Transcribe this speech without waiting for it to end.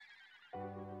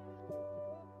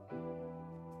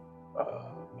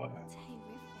Man.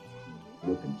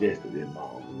 We're congested in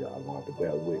long. Y'all gonna have to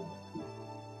bear with me.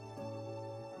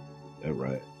 That's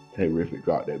right. Terrific,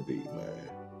 drop that beat, man.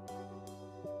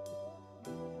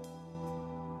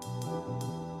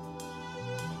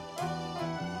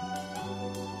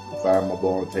 Find my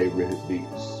boy on Terrific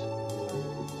Beats.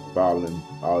 Following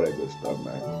all that good stuff,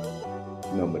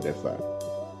 man. Number that five.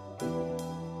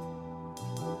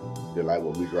 Just like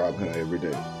what we drop here every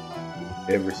day.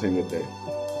 Every single day.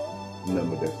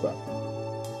 Number that five.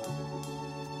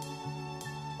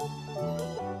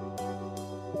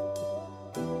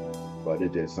 But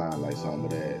it just sounds like some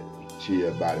of that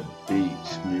chill by the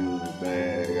beach music,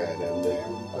 man. Got that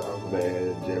little,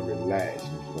 man, just relax,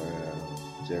 man.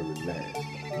 Just relax.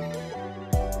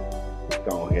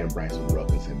 Go ahead and bring some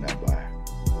ruckus in that boy.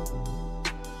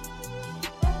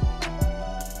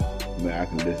 Man, I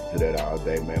can listen to that all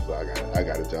day, man, but I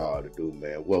got a job to do,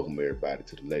 man. Welcome everybody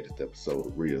to the latest episode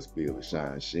of Real Spill with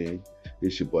Shine Sheen.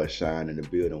 It's your boy Shine in the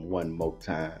building one more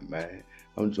time, man.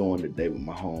 I'm joined today with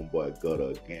my homeboy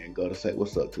Gutter again. Gutter, say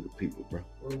what's up to the people, bro.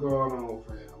 What's going on,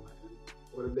 fam?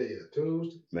 What the day is?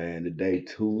 Tuesday? Man, today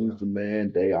Tuesday,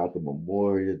 man. Day after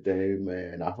Memorial Day,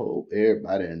 man. I hope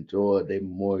everybody enjoyed their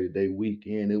Memorial Day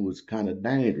weekend. It was kind of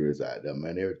dangerous out there,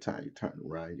 man. Every time you turned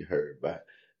around, you heard about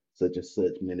such and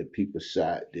such many people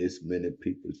shot, this many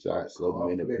people shot, so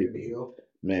many people.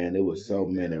 Man, there was so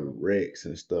many wrecks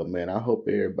and stuff, man. I hope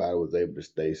everybody was able to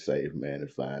stay safe, man, and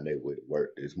find their way to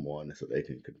work this morning so they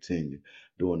can continue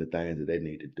doing the things that they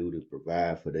need to do to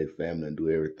provide for their family and do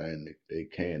everything that they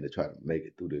can to try to make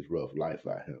it through this rough life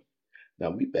out here. Now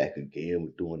we back again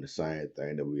with doing the same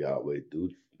thing that we always do,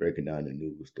 breaking down the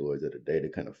news stories of the day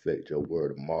that can affect your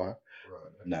world tomorrow.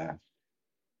 Right. Now,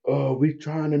 we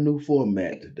trying a new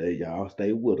format today, y'all.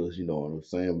 Stay with us, you know what I'm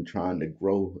saying? We're trying to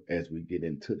grow as we get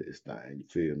into this thing, you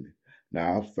feel me?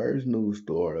 Now, our first news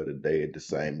story of the day is the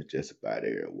same as just about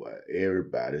everywhere.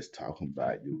 Everybody's talking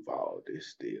about Uvalde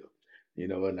still. You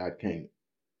know, and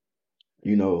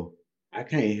you know, I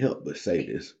can't help but say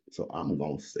this, so I'm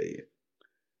gonna say it.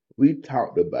 We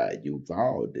talked about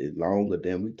Uvalde longer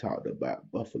than we talked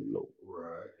about Buffalo. Right.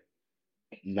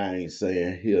 And I ain't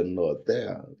saying here nor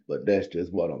there, but that's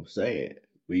just what I'm saying.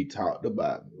 We talked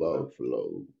about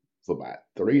Buffalo for about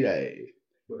 3 days.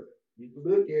 But you can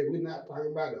look at it, we're not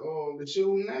talking about the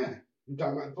shooting now. We're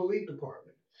talking about the police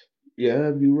department.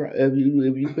 Yeah, if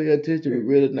you pay attention, we're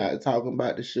really not talking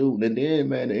about the shooting. And then,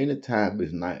 man, anytime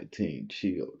it's 19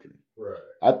 children, Right.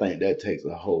 I think that takes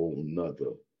a whole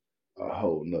nother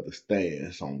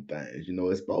stance on things. You know,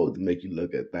 it's supposed to make you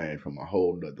look at things from a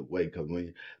whole nother way. Cause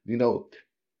when you know,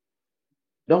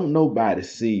 don't nobody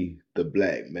see the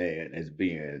black man as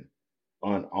being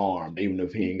unarmed, even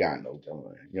if he ain't got no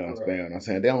gun. You understand what I'm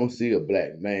saying? They don't see a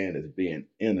black man as being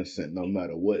innocent no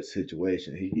matter what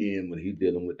situation he in when he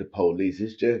dealing with the police.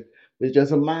 It's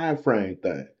just a mind frame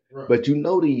thing. Right. But you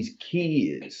know these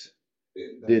kids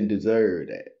didn't deserve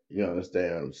that. You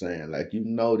understand what I'm saying? Like you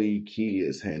know these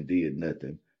kids hadn't did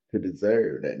nothing to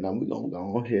deserve that. Now we're gonna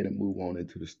go ahead and move on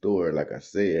into the story. Like I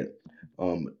said,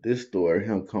 this story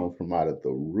him come from out of the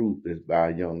root is by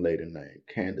a young lady named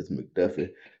Candace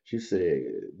McDuffie. She said,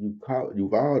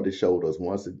 you've already showed us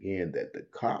once again that the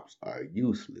cops are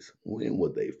useless. When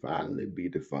will they finally be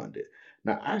defunded?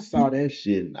 Now I saw that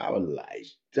shit and I was like,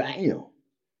 damn.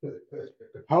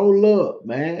 Hold up,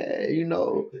 man.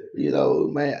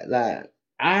 Man, like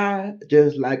I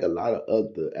just like a lot of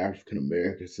other African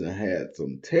Americans and had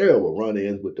some terrible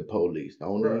run-ins with the police.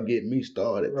 Don't even get me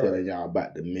started telling y'all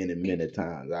about the many, many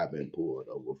times I've been pulled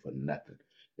over for nothing.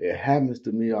 It happens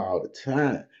to me all the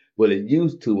time. But it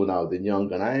used to when I was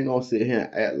younger, and I ain't gonna sit here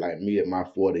and act like me and my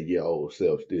 40-year-old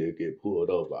self still get pulled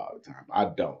over all the time. I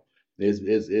don't.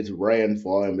 It's rare and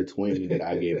far in between that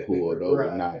I get pulled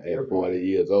over now at 40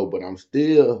 years old, but I'm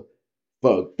still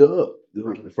fucked up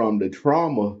from the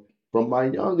trauma from my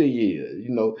younger years,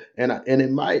 and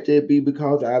it might just be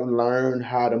because I've learned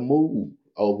how to move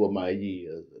over my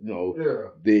years.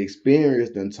 The experience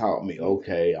done taught me,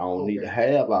 okay, I don't need to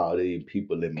have all these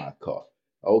people in my car.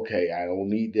 Okay, I don't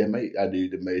need to I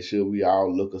need to make sure we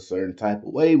all look a certain type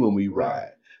of way when we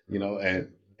ride,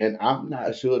 and I'm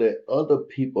not sure that other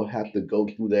people have to go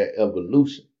through that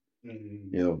evolution,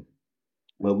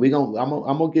 But I'm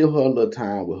gonna give her a little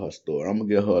time with her story. I'm gonna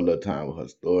give her a little time with her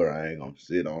story. I ain't gonna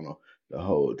sit on her the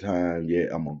whole time yet.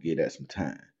 I'm gonna give that some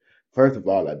time. First of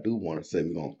all, I do want to say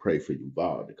we're gonna pray for you,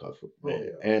 Bob, because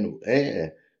man,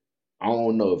 and I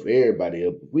don't know if everybody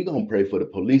else, but we gonna pray for the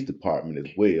police department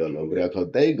as well over there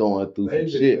because they going through some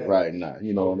shit right now.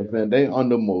 You know what I'm saying? They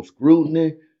under more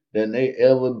scrutiny than they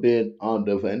ever been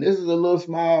under. And this is a little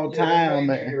small town,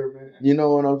 man. You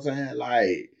know what I'm saying?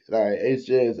 Like, Like it's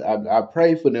just I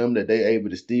pray for them that they able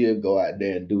to still go out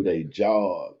there and do their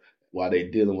job while they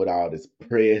dealing with all this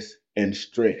press and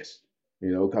stress.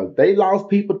 You know, cause they lost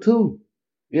people too.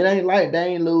 It ain't like they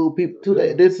ain't lose people too.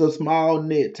 This a small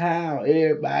knit town.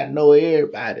 Everybody know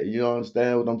everybody. You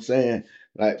understand what I'm saying?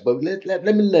 Like, but let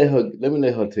me let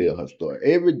her tell her story.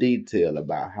 Every detail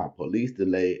about how police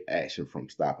delayed action from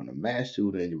stopping a mass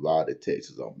shooting in Uvalde,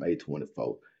 Texas on May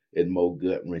 24th is more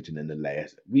gut wrenching than the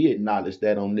last. We acknowledge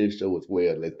that on this show as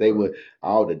well. That they were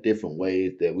all the different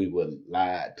ways that we were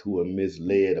lied to and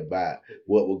misled about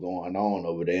what was going on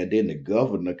over there. And then the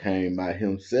governor came out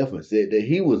himself and said that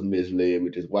he was misled,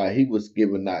 which is why he was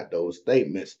giving out those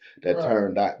statements that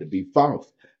turned out to be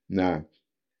false. Now,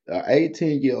 an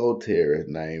 18-year-old terrorist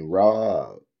named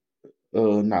Rob,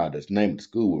 no, the name of the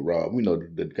school was Rob. We know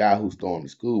the guy who stormed the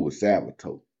school was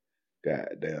Salvatore.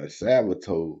 Goddamn,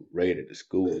 Salvatore raided the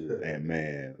school, and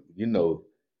man,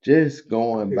 just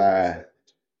going by.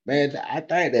 Man, I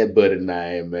think that buddy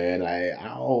name, man. Like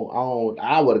I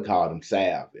would have called him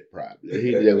Sal, probably.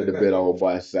 He just would have been old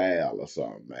boy Sal or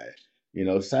something,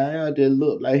 man. Sal just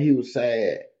looked like he was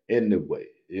sad anyway.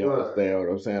 You understand what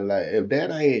I'm saying? Like if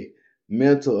that ain't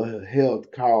mental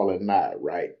health calling not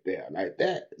right there, like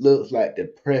that looks like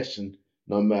depression.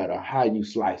 No matter how you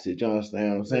slice it, you understand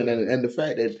what I'm saying? And the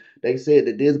fact that they said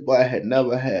that this boy had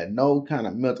never had no kind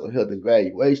of mental health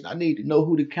evaluation. I need to know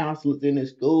who the counselors in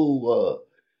his school were.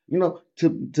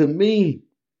 To me,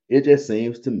 it just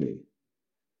seems to me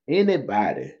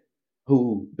anybody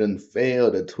who done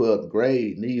failed the 12th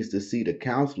grade needs to see the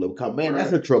counselor. Because man,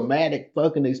 that's a traumatic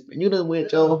fucking experience. You done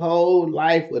went your whole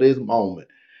life for this moment.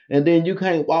 And then you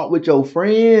can't walk with your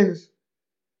friends.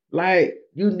 Like,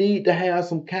 you need to have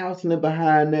some counseling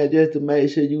behind that just to make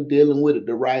sure you dealing with it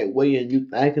the right way and you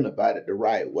thinking about it the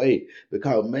right way.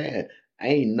 Because man,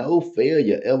 ain't no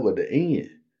failure ever the end.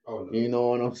 Oh, no. You know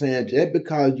what I'm saying? Just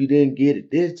because you didn't get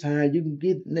it this time, you can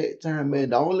get it next time,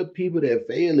 man. The only people that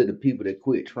fail are the people that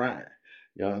quit trying.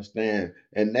 You understand?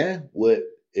 And that's what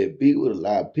it be with a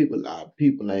lot of people. A lot of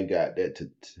people ain't got that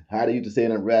how they used to say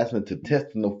in wrestling, to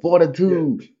testing the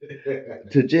fortitude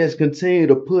to just continue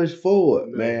to push forward,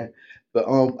 man. But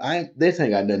this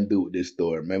ain't got nothing to do with this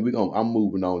story, man. I'm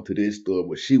moving on to this story,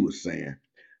 what she was saying.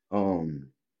 Um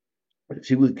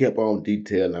she was kept on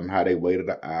detailing how they waited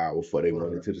an hour before they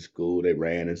went into the school. They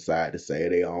ran inside to say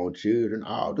their own children,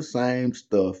 all the same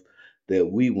stuff that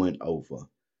we went over.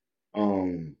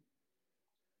 Um,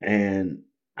 and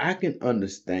I can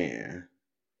understand,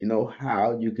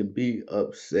 how you can be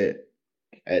upset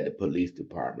at the police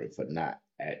department for not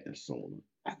acting sooner.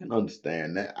 I can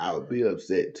understand that. I would be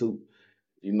upset too,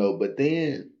 but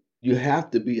then you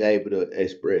have to be able to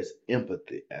express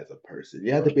empathy as a person.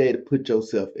 You have to be able to put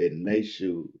yourself in their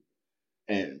shoes.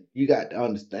 And you got to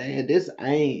understand, this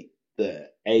ain't the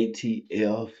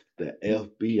ATF, the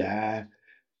FBI.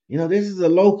 This is a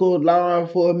local law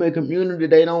enforcement community.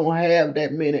 They don't have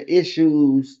that many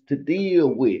issues to deal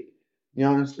with. You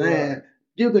understand? Right.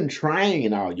 You can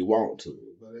train all you want to.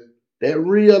 That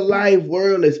real life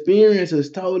world experience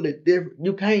is totally different.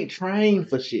 You can't train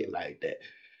for shit like that.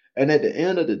 And at the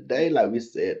end of the day, like we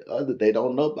said the other day,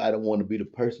 don't nobody want to be the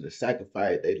person to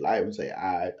sacrifice their life and say,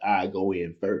 I go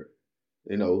in first.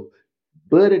 You know,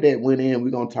 Buddy that went in, we're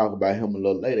gonna talk about him a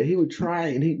little later. He was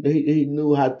trying, he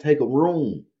knew how to take a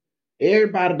room.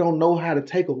 Everybody don't know how to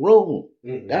take a room.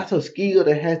 That's a skill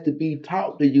that has to be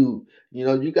taught to you.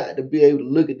 You got to be able to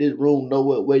look at this room, know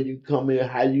what way you come in,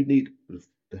 how you need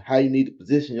to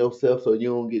position yourself so you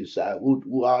don't get shot,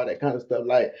 all that kind of stuff.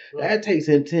 Like that takes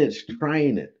intense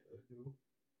training.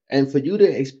 And for you to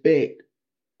expect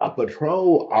a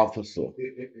patrol officer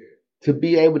to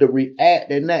be able to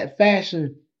react in that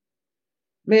fashion,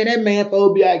 man, that man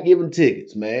supposed to be out giving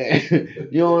tickets, man.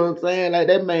 You know what I'm saying? Like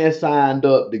that man signed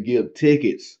up to give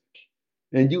tickets,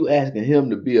 and you asking him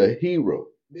to be a hero.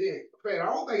 Yeah, man, I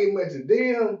don't think it much of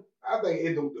them. I think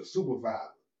it's the supervisor,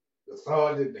 the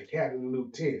sergeant, the captain, the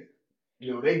lieutenant.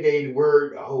 They gave the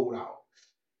word to hold out.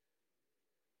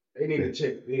 They need to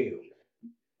check them.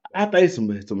 I think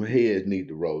some heads need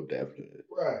to roll definitely.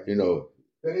 Right.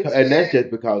 And that's just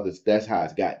because that's how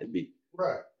it's got to be.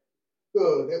 Right.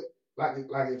 So like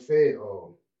I said,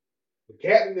 the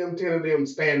captain them telling them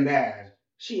stand down.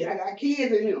 Shit, I got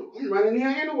kids in here. I'm running here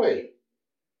anyway.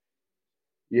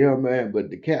 Yeah, man, but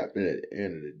the captain at the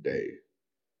end of the day,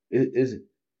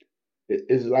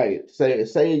 it's like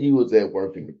say you was at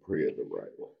work in the prison, right?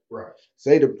 Right.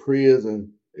 Say the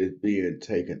prison is being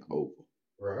taken over.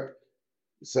 Right.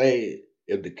 Say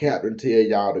if the captain tell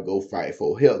y'all to go fight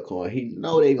for health care, he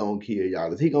know they gonna kill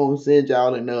y'all. Is he gonna send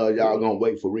y'all in there? Y'all gonna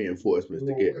wait for reinforcements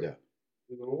to get there?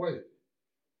 We're gonna wait.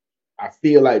 I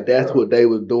feel like that's what they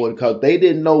was doing because they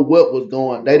didn't know what was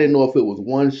going. They didn't know if it was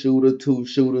one shooter, two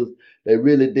shooters. They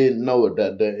really didn't know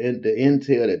that the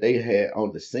intel that they had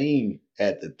on the scene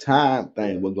at the time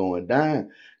thing was going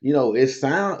down. It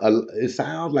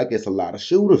sounds like it's a lot of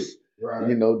shooters. Right.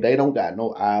 They don't got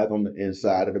no eyes on the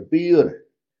inside of the building.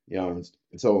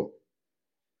 So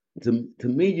to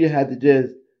me, you have to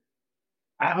just.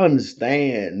 I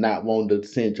understand not wanting to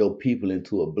send your people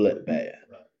into a bloodbath.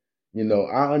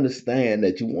 I understand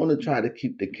that you want to try to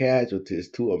keep the casualties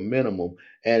to a minimum.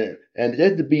 And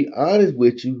just to be honest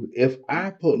with you, if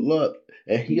I pull up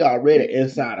and he already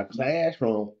inside a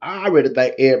classroom, I already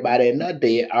think everybody in there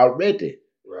dead already.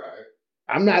 Right.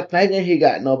 I'm not thinking he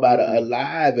got nobody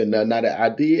alive and nothing. Now that I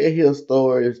did hear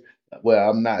stories. Well,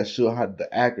 I'm not sure how the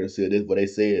accuracy of this, but they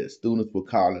said students were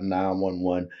calling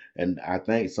 911, and I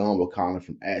think some were calling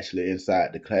from actually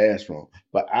inside the classroom.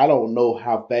 But I don't know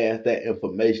how fast that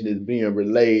information is being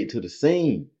relayed to the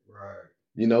scene. Right.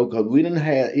 Because we didn't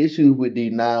have issues with the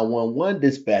 911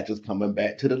 dispatchers coming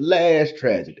back to the last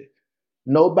tragedy.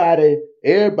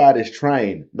 Everybody's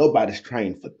trained. Nobody's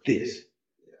trained for this.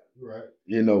 Yeah.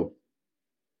 Right.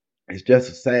 It's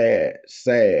just a sad,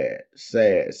 sad,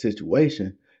 sad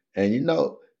situation. And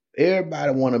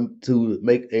everybody want to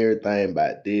make everything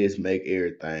about this, make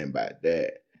everything about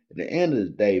that. At the end of the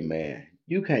day, man,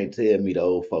 you can't tell me the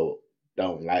old folk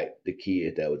don't like the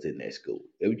kids that was in that school.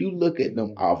 If you look at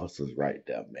them officers right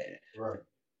there, man, Right.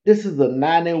 this is a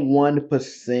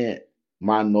 91%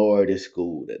 minority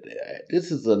school that they're at.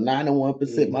 This is a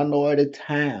 91% minority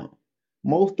town.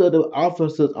 Most of the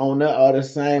officers on there are the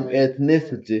same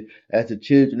ethnicity as the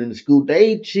children in the school.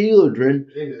 They children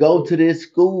go to this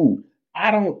school. I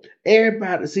don't.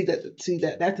 Everybody see that.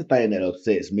 That's the thing that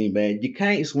upsets me, man. You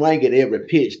can't swing at every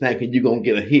pitch thinking you're gonna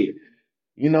get a hit.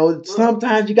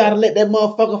 Sometimes you gotta let that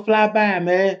motherfucker fly by,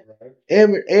 man.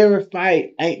 Every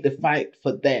fight ain't the fight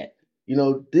for that.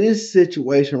 This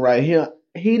situation right here,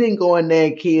 he didn't go in there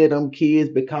and kill them kids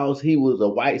because he was a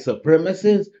white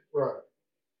supremacist. Right.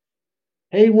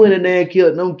 He went in there and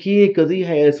killed them kids because he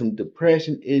had some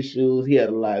depression issues. He had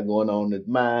a lot going on in his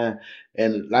mind.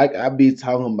 And like I be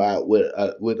talking about with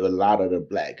a lot of the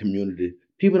black community,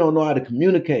 people don't know how to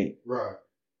communicate. Right.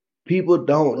 People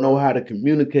don't know how to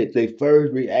communicate. Their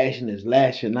first reaction is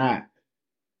lashing out.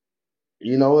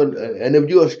 And if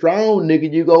you're a strong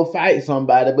nigga, you go fight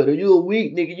somebody. But if you're a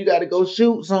weak nigga, you got to go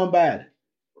shoot somebody.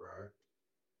 Right.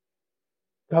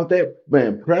 Cause that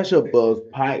man pressure buzz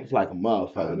pipes like a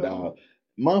motherfucker, dog.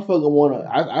 Motherfucker wanna.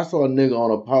 I saw a nigga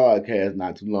on a podcast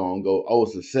not too long ago. Oh,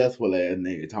 successful ass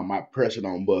nigga talking about pressure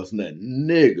don't bust nothing,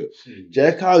 nigga.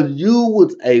 Just cause you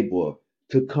was able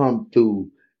to come through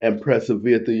and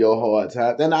persevere through your hard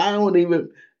times, and I don't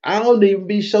even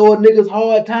be showing niggas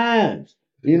hard times.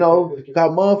 Cause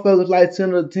motherfuckers like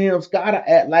Senator Tim Scott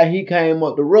act like he came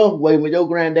up the rough way when your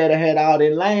granddaddy had all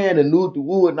that land and knew the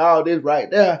wood and all this right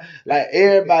there. Like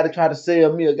everybody try to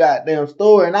sell me a goddamn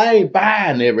story, and I ain't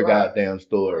buying every goddamn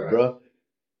story, bro.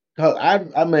 Cause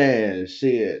I man,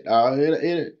 shit,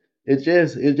 it's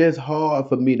just hard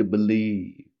for me to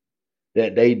believe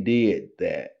that they did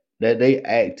that they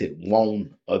acted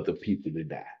wanting other people to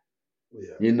die.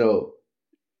 Yeah.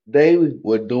 They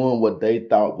were doing what they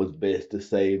thought was best to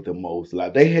save the most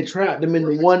life. They had trapped him in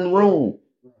the one room.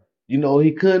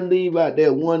 He couldn't leave out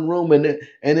that one room. And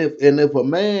if a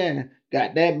man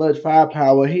got that much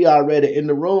firepower, he already in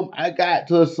the room. I got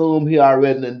to assume he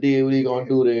already done did what he gonna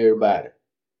do to everybody.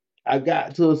 I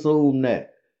got to assume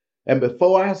that. And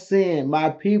before I send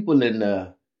my people in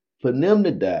there for them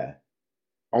to die,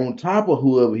 on top of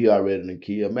whoever he already done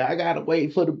killed, man, I gotta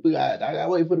wait for the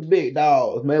big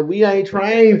dogs, man. We ain't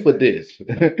trained for this.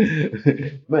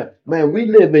 man, we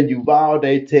live in Uvalde,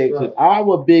 Texas.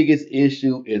 Our biggest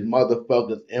issue is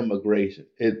motherfuckers immigration.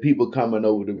 Is people coming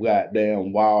over the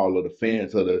goddamn wall or the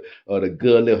fence or the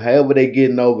gully, however they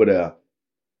getting over there.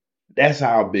 That's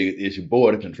our biggest issue,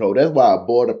 border control. That's why a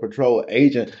border patrol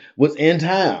agent was in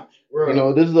town.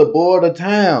 Right. This is a border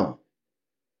town.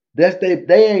 They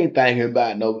ain't thinking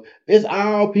about no. It's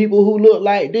all people who look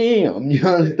like them. You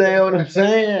understand what I'm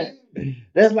saying?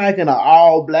 That's like in an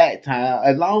all black town.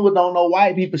 As long as don't no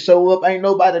white people show up, ain't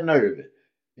nobody nervous.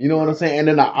 You know what I'm saying? And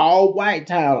in an all white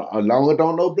town, as long as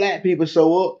don't no black people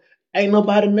show up, ain't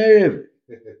nobody nervous.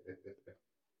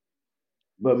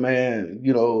 But man,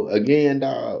 again,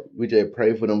 dog, we just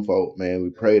pray for them folk, man.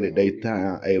 We pray that they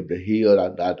time able to heal.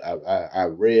 I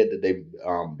read that they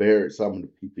buried some of the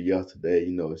people yesterday.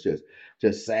 It's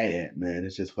just sad, man.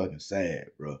 It's just fucking sad,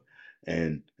 bro.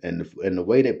 And the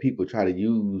way that people try to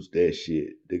use that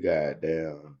shit, the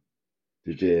goddamn,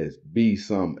 to just be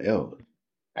something else,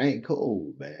 ain't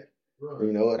cool, man.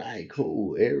 You know what? I ain't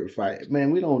cool. Every fight,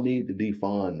 man. We don't need to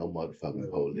defund no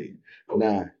motherfucking police.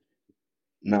 Nah,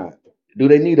 nah. Do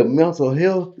they need a mental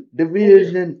health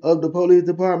division of the police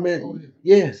department?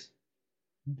 Yes.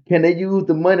 Can they use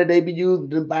the money they be using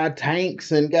to buy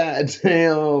tanks and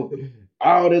goddamn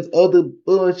all this other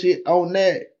bullshit on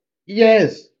that?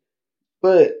 Yes.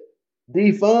 But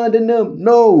defunding them?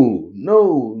 No,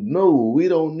 no, no. We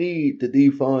don't need to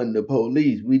defund the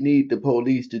police. We need the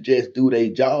police to just do their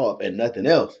job and nothing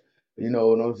else. You know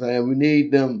what I'm saying? We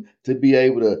need them to be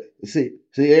able to see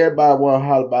everybody want to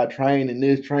holler about training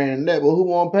this, training that, but who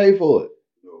want to pay for it?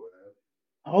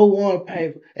 Who want to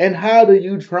pay for it? And how do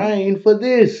you train for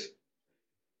this?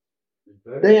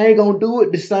 They ain't gonna do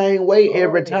it the same way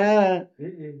every time.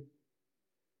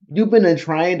 You been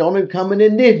trained on him coming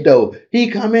in this door.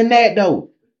 He come in that door.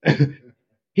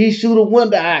 He shoot a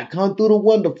window out, come through the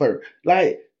window first.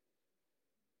 Like,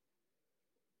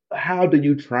 how do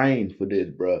you train for this,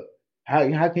 bro?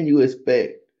 How can you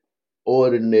expect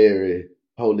ordinary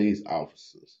police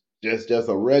officers, just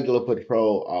a regular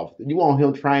patrol officer? You want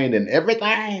him trained in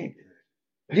everything?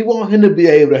 You want him to be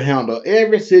able to handle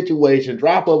every situation,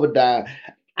 drop of a dime.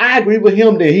 I agree with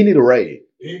him that he need a raise.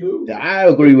 He do. I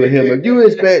agree with him. If you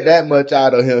expect that much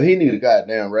out of him, he need a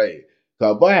goddamn raise.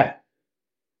 Cause boy,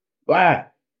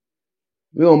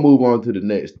 we're gonna move on to the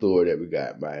next story that we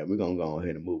got, man. We're gonna go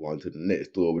ahead and move on to the next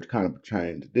story, which kind of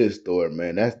pertains to this story,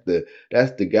 man. That's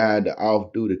the guy, the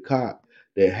off-duty cop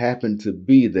that happened to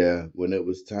be there when it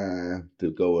was time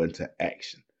to go into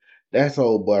action. That's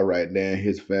old boy right there and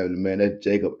his family, man. That's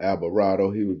Jacob Alvarado.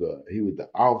 He was the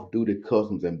off-duty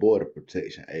customs and border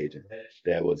protection agent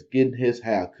that was getting his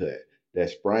hair cut,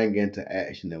 that sprang into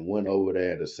action and went over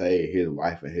there to save his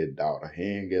wife and his daughter. He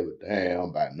ain't give a damn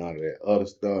about none of that other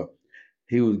stuff.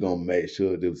 He was gonna make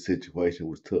sure the situation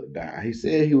was took down. He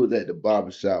said he was at the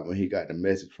barber shop when he got the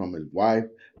message from his wife,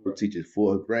 who teaches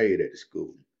fourth grade at the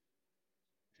school.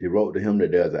 She wrote to him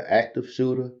that there's an active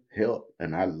shooter, help,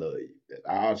 and I love you. That's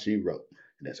all she wrote.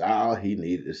 And that's all he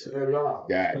needed to say.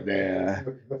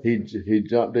 Goddamn. He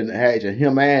jumped in the action.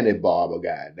 Him and the barber,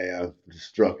 goddamn,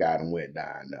 struck out and went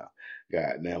down there.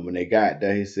 Goddamn. When they got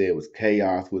there, he said it was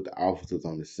chaos with the officers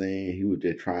on the scene. He was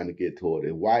just trying to get toward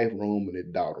his wife's room and his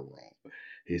daughter's room.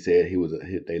 He said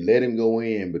they let him go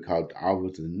in because the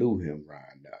officers knew him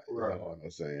right now. You know what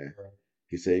I'm saying?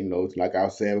 He said, it's like I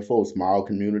was saying before, small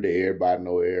community, everybody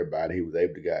know everybody. He was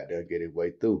able to get out there and get his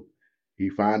way through. He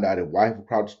found out his wife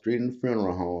across the street in the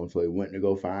funeral home, so he went to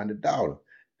go find his daughter.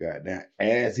 Goddamn,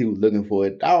 as he was looking for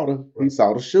his daughter, he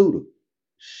saw the shooter.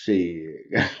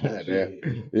 Shit.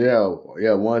 Goddamn.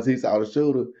 Yeah, once he saw the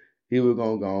shooter, he was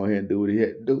gonna go ahead and do what he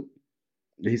had to do.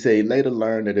 He said he later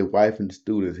learned that his wife and the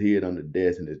students hid under the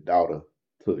desk and his daughter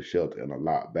took shelter in a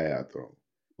locked bathroom.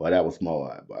 Well, that was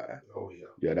smart, boy. Oh yeah.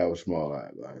 Yeah, that was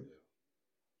smart, boy.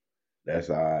 That's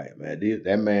all right, man.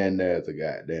 That man there is a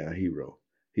goddamn hero.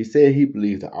 He said he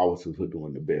believes the officers were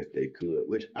doing the best they could,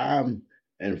 which I'm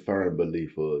in firm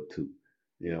belief of too.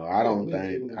 I don't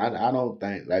think,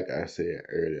 like I said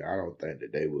earlier, I don't think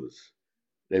that they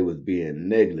was being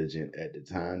negligent at the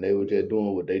time. They were just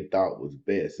doing what they thought was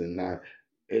best. And now,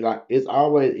 it's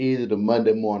always easy the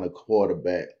Monday morning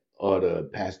quarterback or the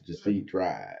passenger seat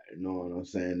drive. You know what I'm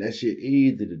saying? That shit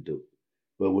easy to do.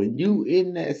 But when you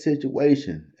in that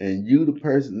situation and you the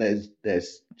person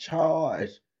that's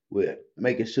charged with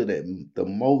making sure that the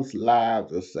most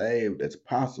lives are saved as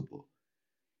possible,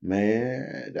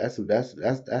 man, that's a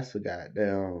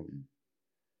goddamn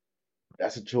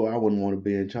that's a chore I wouldn't want to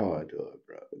be in charge of,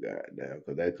 bro. Goddamn,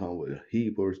 because that comes with a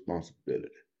heap of responsibility.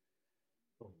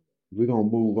 We're gonna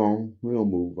move on. We're gonna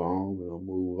move on. We're gonna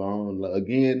move on.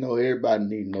 Again, no, everybody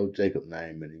need no Jacob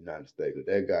name in the United States. 'Cause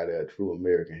that guy there, a true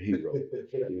American hero.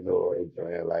 You know what I'm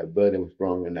saying? Like Buddy was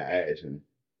sprung into action.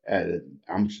 And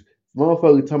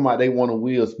motherfuckers talking about they want a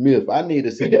Will Smith. I need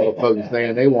to see motherfuckers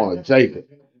saying they want a Jacob.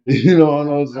 You know what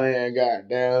I'm saying?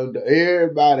 Goddamn,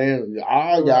 everybody,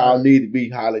 all y'all need to be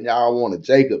hollering. Y'all want a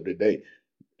Jacob today.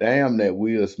 Damn that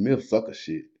Will Smith sucker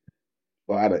shit.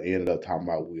 Well, I done ended up talking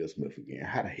about Will Smith again.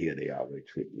 How the hell they always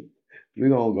trick me? We're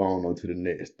gonna go on to the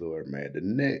next story, man. The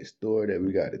next story that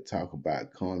we got to talk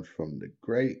about comes from the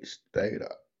great state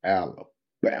of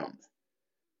Alabama.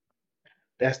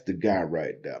 That's the guy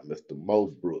right there, Mr. Mo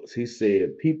Brooks. He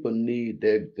said people need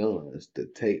their guns to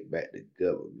take back the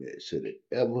government should it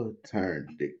ever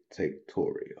turn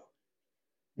dictatorial.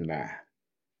 Nah,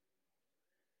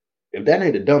 if that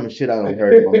ain't the dumbest shit I done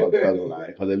heard in my motherfucking life,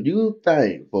 because if you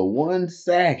think for 1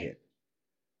 second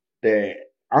that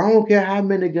I don't care how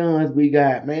many guns we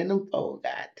got, man, them folks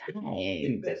got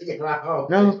tanks.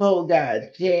 Them folks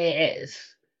got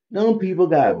jets. Them people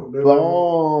got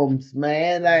bombs,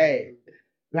 man.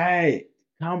 Like,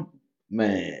 come,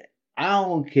 man. I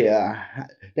don't care.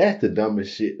 That's the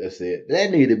dumbest shit that's said. That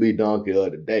need to be donkey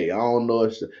of the day. I don't know.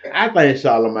 I think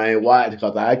Charlamagne watched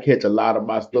because I catch a lot of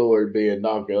my stories being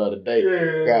donkey of the day.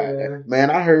 God, man,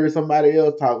 I heard somebody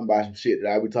else talking about some shit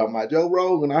that I be talking about. Joe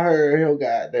Rogan, I heard him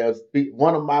goddamn speak.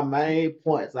 One of my main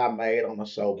points I made on the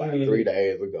show about 3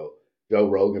 days ago. Joe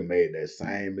Rogan made that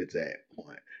same exact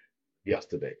point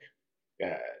yesterday.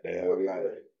 God damn,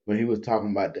 like, when he was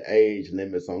talking about the age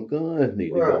limits on guns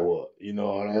need to go up. You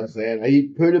know what I'm saying? He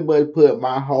pretty much put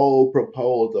my whole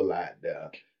proposal out there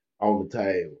on the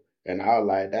table. And I was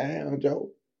like, damn,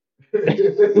 Joe.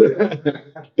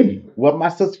 What my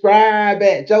subscribe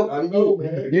at, Joe?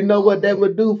 You know what that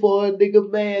would do for a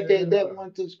nigga, man? That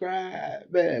one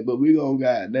subscribe, man. But we gonna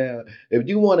goddamn. If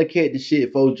you want to catch the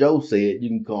shit for Joe said, you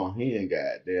can come here and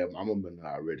goddamn. I'm gonna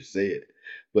already said it.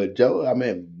 But Joe, I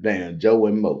mean, damn, Joe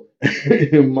and Mo.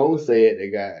 Mo said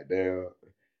that goddamn,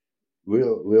 we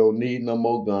don't need no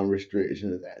more gun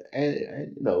restrictions. And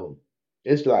you know,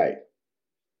 it's like,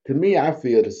 to me, I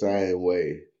feel the same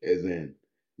way as in,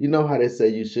 you know how they say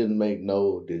you shouldn't make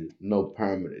no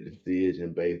permanent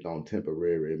decision based on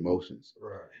temporary emotions.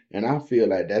 Right. And I feel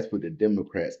like that's what the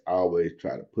Democrats always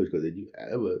try to push because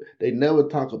they never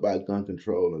talk about gun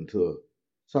control until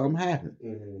something happens.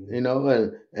 Mm-hmm. You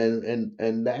know,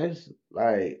 and that's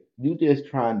like you just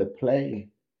trying to play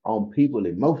on people's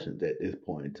emotions at this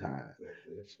point in time.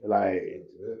 Like,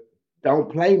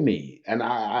 don't play me. And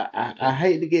I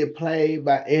hate to get played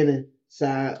by any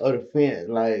side of the fence.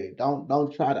 Like,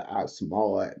 don't try to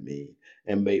outsmart me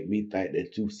and make me think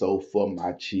that you so for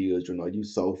my children or you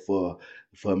so for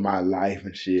my life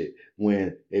and shit.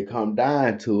 When it come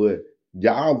down to it,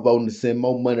 y'all voting to send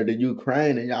more money to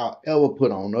Ukraine than y'all ever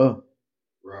put on us.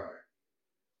 Right.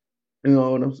 You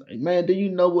know what I'm saying? Man, do you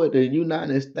know what the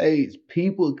United States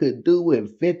people could do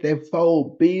with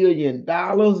 $54 billion?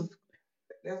 That's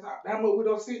what we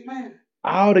don't see, man.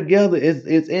 All together,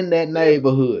 it's in that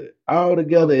neighborhood. All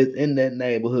together, it's in that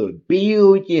neighborhood.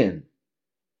 Billion.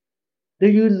 Do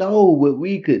you know what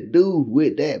we could do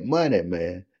with that money,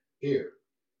 man? Here.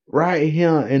 Right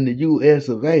here in the U.S.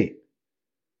 of A.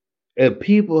 If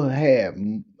people have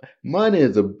money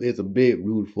is a big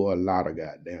root for a lot of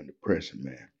goddamn depression,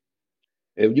 man.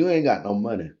 If you ain't got no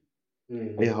money,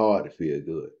 it's hard to feel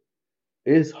good.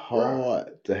 It's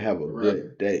hard to have a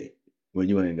good day when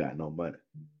you ain't got no money.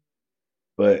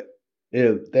 But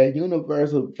if that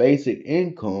universal basic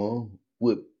income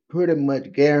would pretty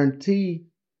much guarantee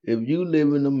if you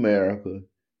live in America,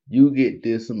 you get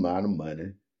this amount of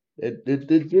money to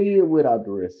deal without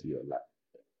the rest of your life.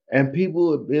 And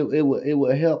people, it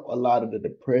will help a lot of the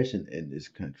depression in this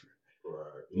country.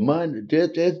 Right. Money,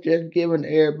 just giving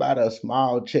everybody a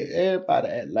small check. Everybody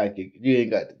act like you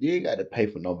ain't got to pay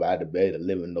for nobody to be able to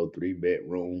live in no 3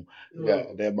 bedroom.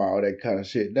 Got them all that kind of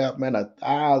shit. Now, man,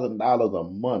 $1,000 a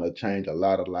month will change a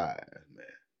lot of lives,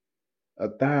 man.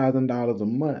 $1,000 a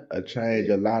month will change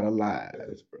a lot of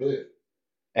lives, bro.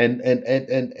 And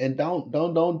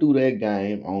don't do that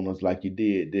game on us like you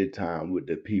did this time with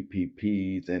the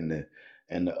PPPs and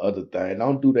the other thing.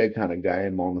 Don't do that kind of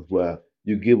game on us where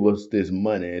you give us this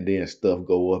money and then stuff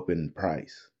go up in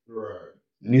price. Right.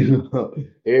 You know,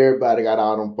 everybody got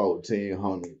all them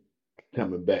 1,400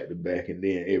 coming back to back, and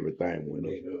then everything went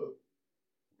up.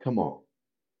 Come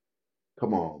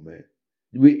on, man.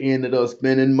 We ended up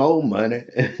spending more money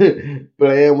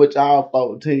playing with y'all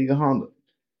 1,400,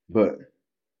 but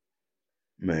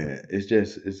man, it's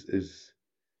just it's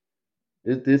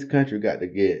this country got to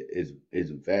get its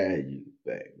value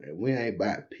back, man. We ain't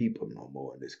about people no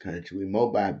more in this country. We more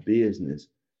about business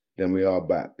than we are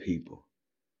about people.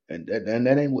 And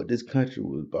that ain't what this country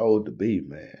was supposed to be,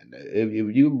 man.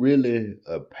 If you really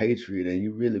a patriot and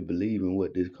you really believe in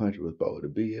what this country was supposed to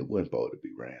be, it wasn't supposed to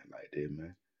be ran like this,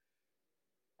 man.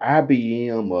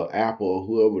 IBM or Apple or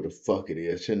whoever the fuck it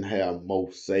is shouldn't have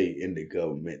more say in the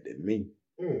government than me.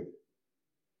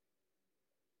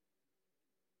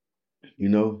 You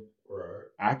know? Right.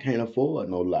 I can't afford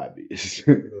no lobbyists.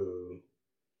 You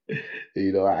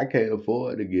know, I can't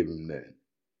afford to give them that.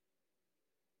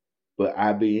 But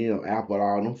IBM, Apple,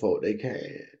 all them folk, they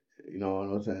can. You know what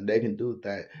I'm saying? They can do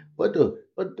that. What the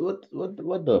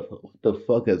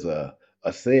fuck is a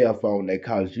cell phone that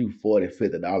costs you $40,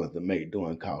 $50 to make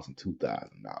doing costing $2,000?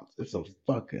 It's a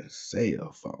fucking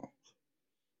cell phone.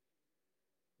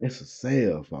 It's a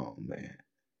cell phone, man.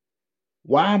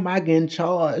 Why am I getting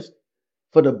charged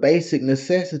for the basic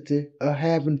necessity of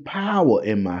having power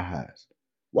in my house?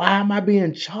 Why am I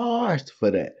being charged for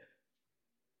that?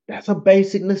 That's a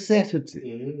basic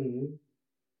necessity.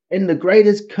 in the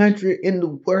greatest country in the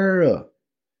world.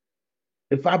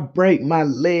 If I break my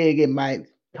leg, it might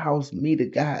cost me the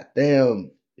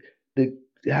goddamn to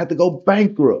have to go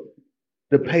bankrupt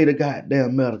to pay the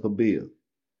goddamn medical bill.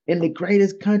 In the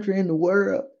greatest country in the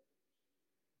world,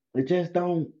 it just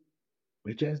don't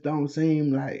it just don't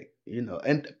seem like,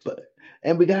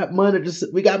 and we got money to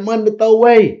throw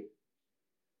away.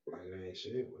 Like it ain't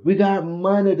shit. We got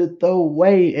money to throw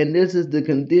away, and this is the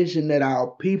condition that our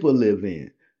people live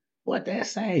in. What that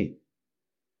say?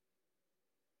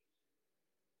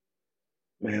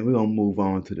 Man, we're gonna move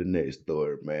on to the next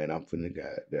story, man. I'm finna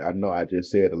got I know I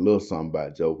just said a little something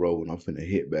about Joe Rogan. I'm finna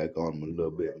hit back on him a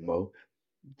little bit more.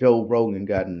 Joe Rogan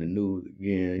got in the news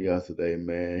again yesterday,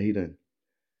 man. He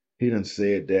done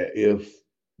said that if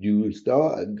you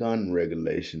start gun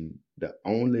regulation, the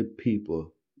only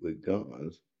people with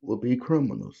guns will be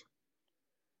criminals.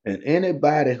 And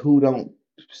anybody who don't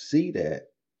see that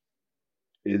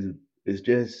is is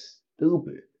just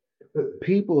stupid.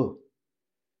 People,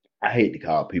 I hate to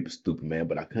call people stupid, man,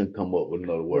 but I couldn't come up with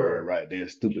another word right there.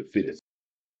 Stupid fit.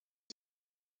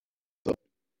 So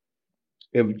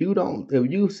if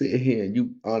you sit here and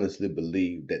you honestly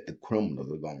believe that the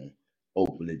criminals are gonna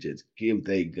openly just give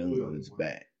their guns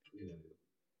back,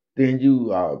 then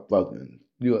you are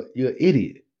you're an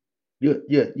idiot.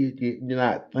 You're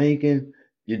not thinking.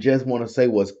 You just want to say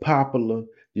what's popular.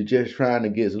 You're just trying to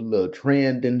get some little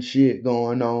trending shit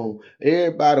going on.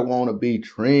 Everybody want to be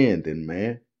trending,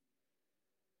 man.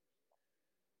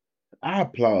 I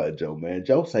applaud Joe, man.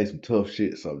 Joe say some tough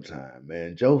shit sometimes,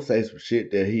 man. Joe say some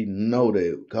shit that he know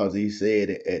that because he said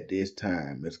it at this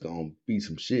time, it's gonna be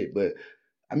some shit. But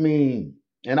I mean,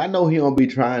 and I know he don't be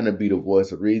trying to be the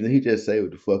voice of reason. He just say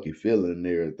what the fuck he feeling and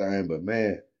everything. But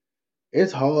man,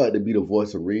 it's hard to be the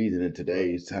voice of reason in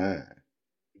today's time.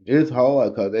 It's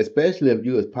hard because especially if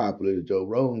you as popular as Joe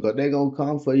Rogan, because they gonna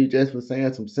come for you just for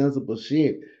saying some sensible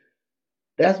shit.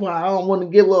 That's why I don't want to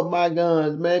give up my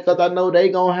guns, man, because I know they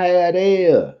gonna have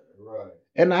theirs. Right.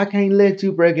 And I can't let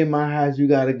you break in my house. You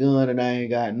got a gun and I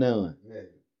ain't got none. Yeah.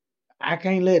 I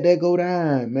can't let that go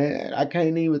down, man. I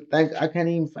can't even think. I can't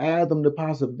even fathom the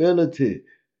possibility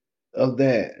of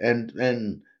that.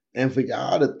 And for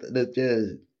y'all to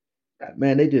just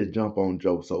man, they just jump on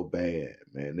Joe so bad,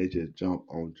 man. They just jump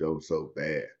on Joe so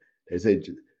bad. They said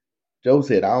Joe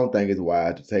said, I don't think it's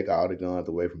wise to take all the guns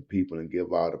away from people and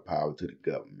give all the power to the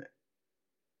government.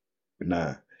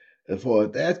 Nah, as far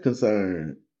as that's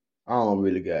concerned, I don't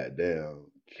really goddamn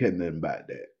care nothing about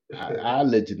that. I'll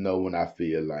let you know when I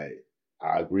feel like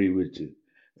I agree with you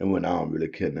and when I don't really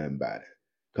care nothing about it.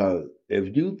 Because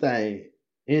if you think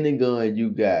any gun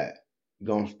you got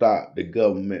gonna stop the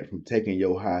government from taking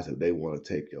your house if they want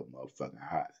to take your motherfucking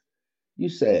house, you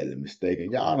sadly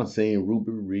mistaken. Y'all done seen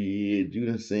Ruby Ridge, you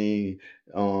done seen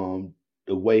um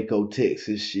the Waco,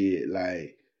 Texas shit.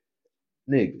 Like,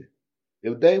 nigga,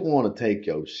 if they want to take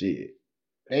your shit,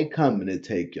 they coming to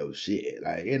take your shit.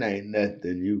 Like it ain't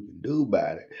nothing you can do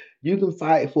about it. You can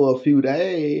fight for a few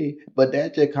days, but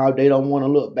that's just cause they don't want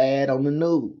to look bad on the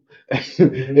news.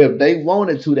 If they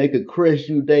wanted to, they could crush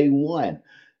you day one.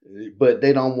 But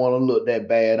they don't want to look that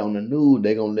bad on the news.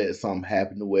 They gonna let something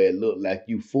happen to where it look like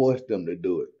you forced them to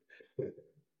do it.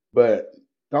 But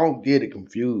don't get it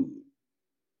confused.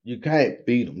 You can't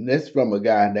beat them. This from a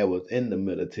guy that was in the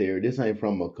military. This ain't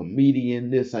from a comedian.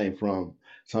 This ain't from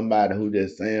somebody who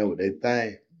just saying what they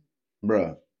think.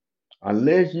 Bruh,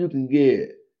 unless you can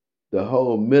get the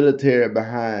whole military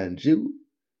behind you,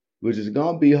 which is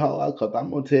gonna be hard, cause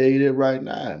I'm gonna tell you this right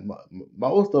now.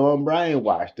 Most of them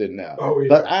brainwashed it now. Oh yeah.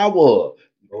 Cause I was.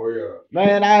 Oh yeah.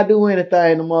 Man, I do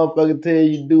anything the motherfucker tell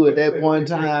you to do at that point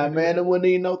in time, man. There wasn't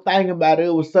even no thinking about it.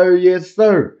 It was sir, yes,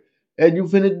 sir. And you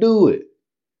finna do it.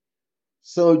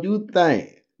 So you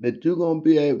think that you're gonna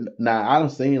be able now I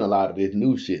done seen a lot of this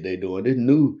new shit they doing. This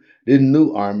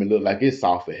new army look like it's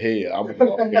soft as hell. I'm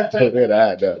gonna tell that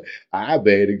out there. I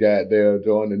better goddamn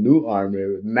join the new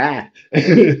army now.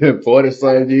 40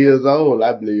 some years old.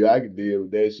 I believe I can deal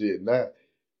with that shit now.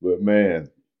 But man,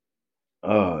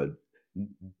 uh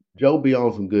Joe be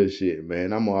on some good shit,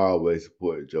 man. I'm gonna always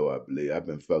support Joe, I believe. I've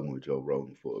been fucking with Joe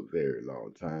Rogan for a very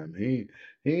long time. He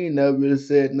ain't never really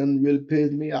said nothing really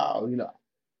pissed me off.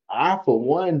 I, for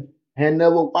one, had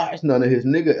never watched none of his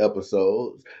nigga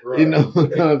episodes. You Right. know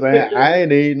what I'm saying? I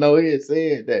ain't even know he had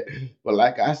said that. But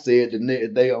like I said the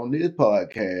next day on this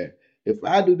podcast, if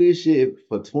I do this shit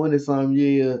for 20 some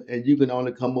years and you can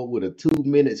only come up with a 2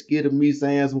 minute skit of me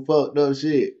saying some fucked up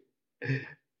shit,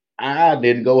 I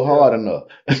didn't go hard enough.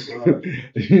 Right.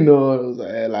 You know what I'm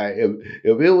saying? Like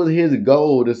if it was his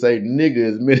goal to say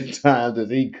nigga as many times as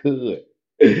he could,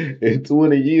 In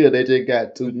 20 years, they just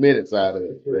got 2 minutes out of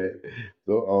it, man.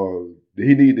 So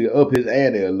he need to up his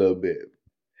ante a little bit.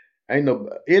 Ain't no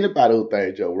anybody who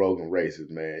think Joe Rogan racist,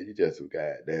 man. You just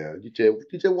goddamn. You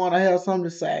just want to have something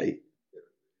to say.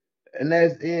 And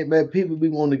that's it, man. People be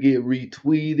wanting to get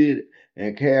retweeted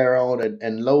and carry on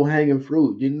and low hanging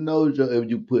fruit. You know, if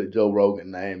you put Joe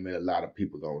Rogan name in, a lot of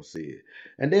people gonna see it.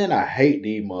 And then I hate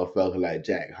these motherfuckers like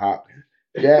Jack Hopkins.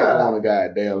 Jack want to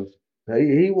goddamn.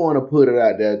 He want to put it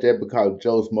out there just because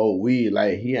Joe smoke weed.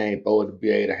 Like he ain't supposed to be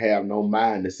able to have no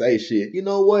mind to say shit. You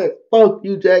know what? Fuck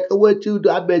you, Jack. What you do?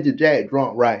 I bet you Jack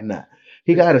drunk right now.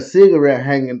 He got a cigarette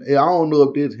hanging. I don't know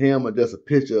if this him or just a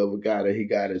picture of a guy that he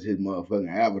got as his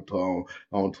motherfucking avatar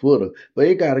on Twitter. But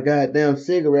he got a goddamn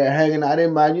cigarette hanging out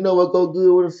in mind. You know what go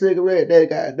good with a cigarette? That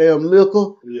goddamn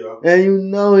liquor. Yeah. And you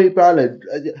know he probably.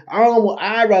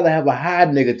 I'd rather have a high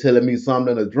nigga telling me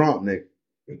something than a drunk nigga.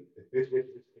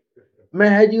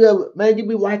 Man, you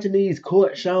be watching these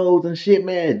court shows and shit,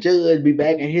 man. Judge be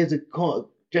back in his court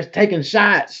just taking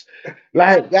shots.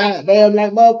 Like, goddamn,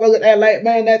 like motherfuckers act like,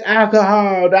 man, that's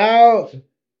alcohol, dog.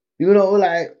 You know,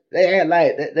 like they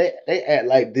act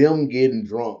like them getting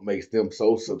drunk makes them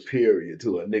so superior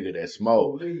to a nigga that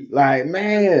smoke. Like,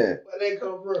 man, where they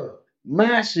come from?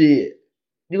 My shit.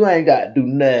 You ain't got to do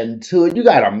nothing to it. You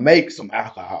got to make some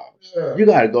alcohol. Yeah. You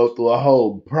got to go through a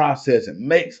whole process and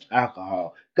make some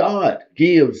alcohol. God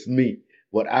gives me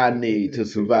what I need to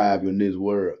survive in this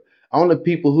world. Only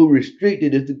people who restrict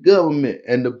it is the government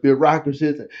and the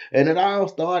bureaucracies. And it all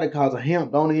started because of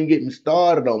hemp. Don't even get me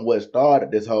started on what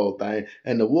started this whole thing.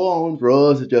 And the war on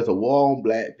drugs is just a war on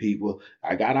black people.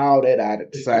 I got all that out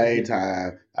at the same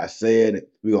time. I said it.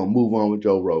 We're going to move on with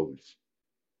Joe Rogan.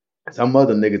 Some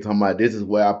other nigga talking about this is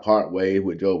where I part ways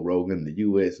with Joe Rogan. The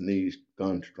U.S. needs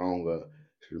gun stronger,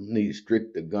 needs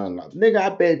stricter gun laws. Nigga, I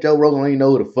bet Joe Rogan ain't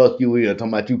know who the fuck you is. Talking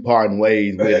about you parting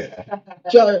ways with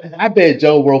it. I bet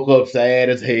Joe woke up sad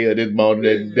as hell this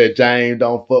morning that James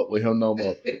don't fuck with him no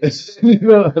more. You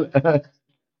know?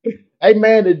 Hey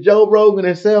man, the Joe Rogan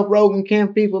and Seth Rogan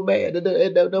camp people, man.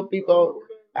 Them people,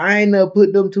 I ain't never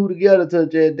put them two together till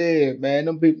just then, man.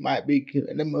 Them people might be kids.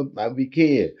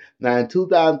 Now in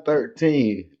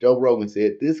 2013, Joe Rogan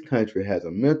said this country has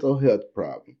a mental health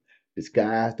problem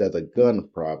disguised as a gun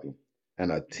problem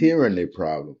and a tyranny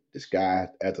problem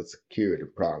disguised as a security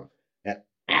problem. And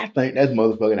I think that's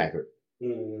motherfucking accurate.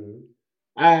 Mm-hmm.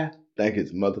 I think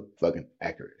it's motherfucking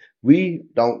accurate. We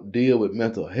don't deal with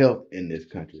mental health in this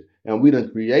country. And we done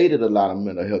created a lot of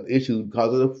mental health issues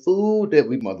because of the food that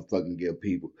we motherfucking give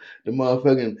people. The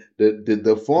motherfucking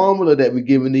the formula that we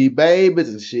giving these babies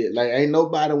and shit. Like ain't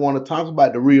nobody want to talk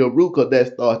about the real root because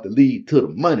that starts to lead to the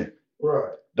money.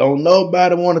 Right. Don't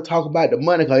nobody want to talk about the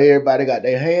money because everybody got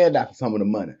their hand out for some of the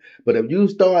money. But if you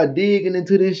start digging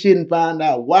into this shit and find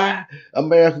out why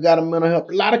America got a mental health,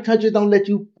 a lot of countries don't let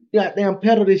you goddamn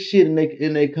peddle this shit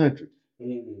in their country.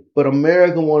 Mm-hmm. But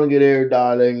America want to get every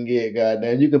dollar they can get,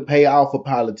 goddamn. You can pay off a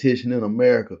politician in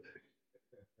America.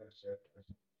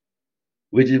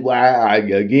 Which is why,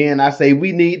 I say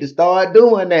we need to start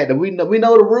doing that. We know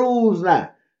the rules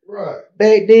now. Right.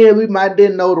 Back then, we might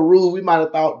didn't know the rules. We might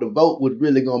have thought the vote was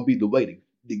really going to be the way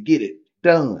to get it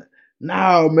done.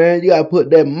 No, man, you got to put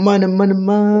that money.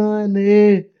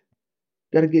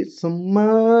 Got to get some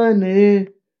money.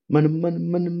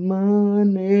 Money.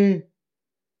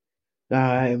 All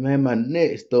right, man, my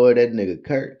next story, that nigga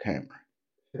Kirk Cameron.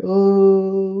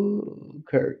 Oh,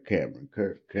 Kirk Cameron.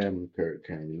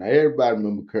 Now, everybody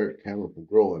remember Kirk Cameron from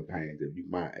Growing Pains, if you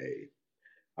my age.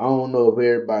 I don't know if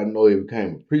everybody know he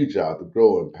became a preacher after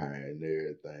Growing Pains and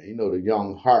everything. You know, the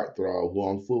young heartthrob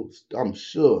who I'm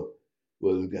sure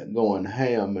was going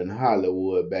ham in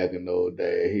Hollywood back in those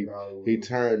days. He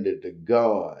turned it to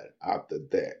God after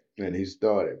that, and he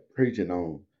started preaching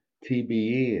on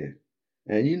TBN.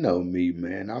 And you know me,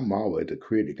 man, I'm always a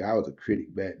critic. I was a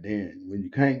critic back then. When you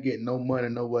can't get no money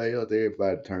nowhere else,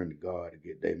 everybody turn to God to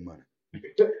get their money.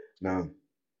 Now,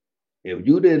 if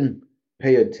you didn't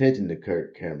pay attention to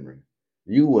Kirk Cameron,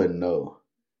 you wouldn't know.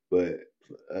 But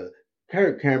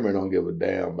Kirk Cameron don't give a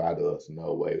damn about us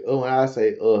no way. Oh, when I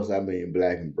say us, I mean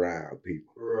black and brown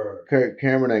people. Right. Kirk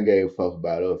Cameron ain't gave a fuck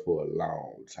about us for a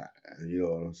long time. You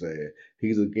know what I'm saying?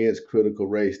 He's against critical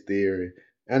race theory.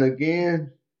 And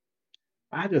again,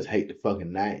 I just hate the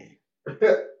fucking name.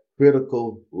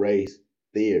 Critical race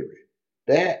theory.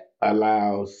 That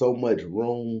allows so much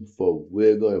room for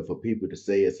wiggle and for people to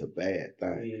say it's a bad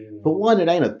thing. For one, it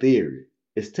ain't a theory.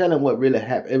 It's telling what really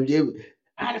happened.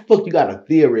 How the fuck you got a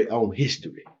theory on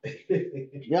history?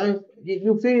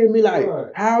 You feel me? Like,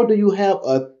 right. How do you have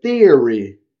a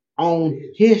theory on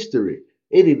history?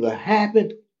 It either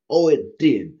happened or it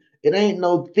didn't. It ain't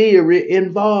no theory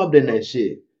involved in that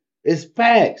shit. It's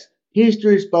facts.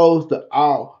 History is supposed to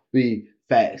all be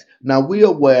facts. Now we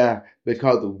aware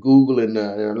because of Google and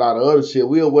a lot of other shit.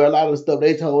 We aware a lot of the stuff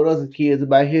they told us as kids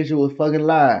about history was fucking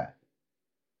lies.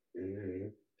 Mm-hmm.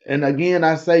 And again,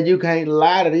 I say you can't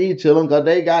lie to these children because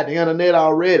they got the internet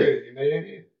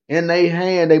already. In their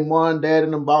hand, they mom and dad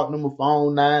and them bought them a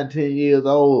phone 9, 10 years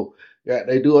old. Yeah,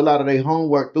 they do a lot of their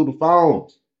homework through the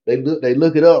phones. They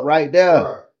look it up right there.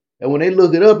 Right. And when they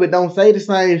look it up, it don't say the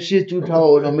same shit you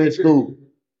told them in school.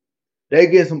 They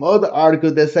get some other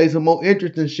articles that say some more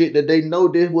interesting shit that they know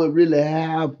this would really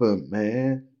happen,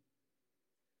 man.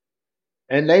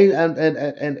 And they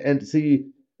and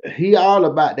see, he all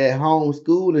about that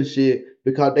homeschool and shit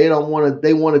because they don't want to.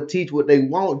 They want to teach what they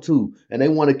want to, and they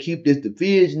want to keep this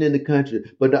division in the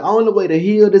country. But the only way to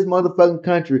heal this motherfucking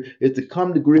country is to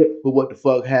come to grip with what the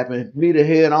fuck happened, meet it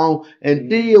head on, and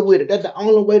deal with it. That's the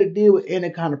only way to deal with any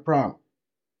kind of problem.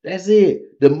 That's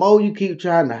it. The more you keep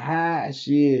trying to hide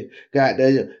shit,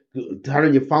 goddamn,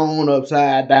 turning your phone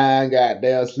upside down,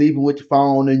 goddamn, sleeping with your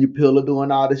phone and your pillow,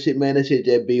 doing all this shit, man, that shit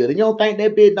just build. And you don't think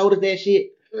that bitch noticed that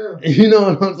shit? Yeah. You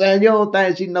know what I'm saying? You don't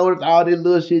think she noticed all this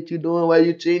little shit you doing while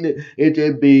you cheating? It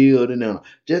just building now.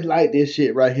 Just like this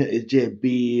shit right here, it's just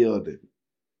building.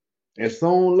 And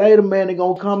soon later, man, they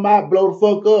gonna come out, blow the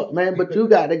fuck up, man. But you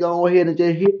got to go ahead and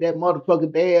just hit that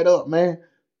motherfucking dad up, man.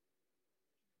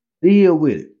 Deal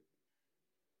with it.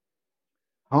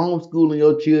 Homeschooling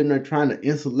your children and trying to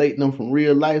insulate them from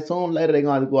real life. Sooner or later, they're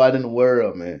going to go out in the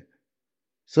world, man.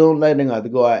 Sooner or later, they're going to have to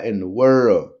go out in the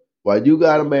world. While you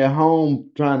got them at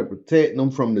home trying to protect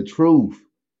them from the truth.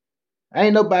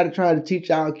 Ain't nobody trying to teach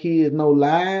our kids no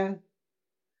lies.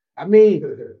 I mean,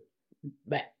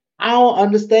 I don't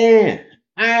understand.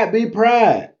 I'd be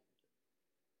proud.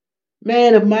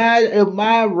 Man, if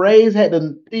my race had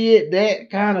did that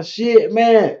kind of shit,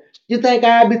 man, you think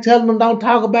I'd be telling them don't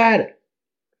talk about it?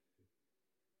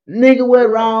 Nigga, what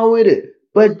wrong with it?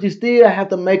 But you still have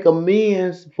to make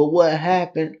amends for what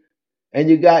happened. And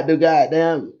you got the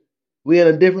goddamn, we in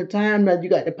a different time now, you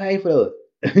got to pay for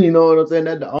it. You know what I'm saying?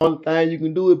 That's the only thing you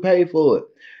can do is pay for it.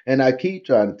 And I keep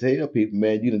trying to tell people,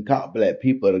 man, you done caught black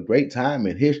people at a great time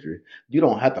in history. You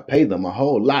don't have to pay them a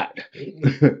whole lot.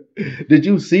 Did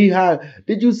you see how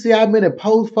many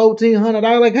post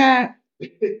 $1,400 got?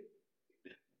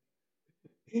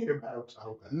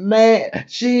 Man,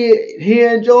 shit,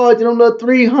 here in Georgia, them little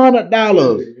 $300.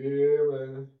 Yeah,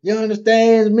 man. You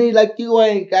understand me? Like you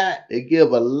ain't got to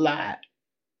give a lot.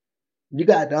 You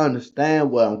got to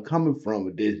understand where I'm coming from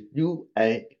with this. You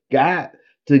ain't got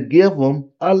to give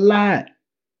them a lot.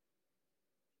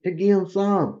 To give them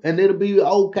some, and it'll be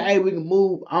okay. We can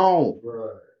move on. Right.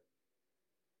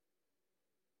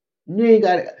 You ain't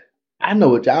got to. I know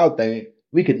what y'all think.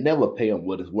 We could never pay them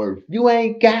what it's worth. You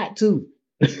ain't got to.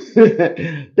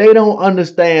 They don't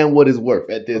understand what it's worth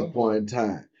at this point in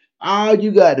time. All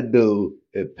you got to do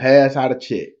is pass out a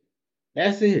check.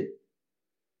 That's it.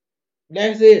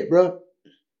 That's it, bro.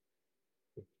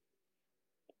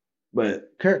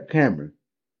 But Kirk Cameron,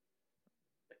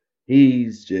 he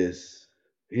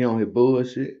on his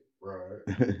bullshit.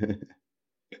 Right.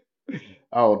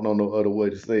 I don't know no other way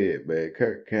to say it, man.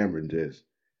 Kirk Cameron just,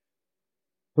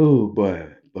 oh boy.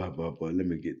 Let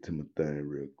me get to my thing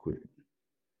real quick.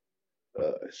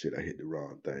 Shit, I hit the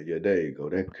wrong thing. Yeah, there you go.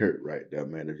 That Kurt right there,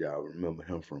 man. If y'all remember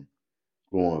him from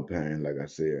Growing Pain, like I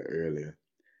said earlier.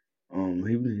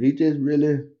 He just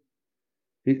really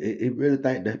he really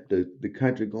think that the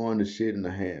country going to shit in the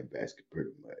handbasket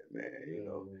pretty much, man. You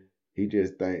know, he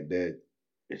just think that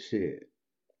shit.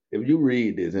 If you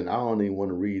read this, and I don't even want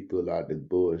to read through a lot of this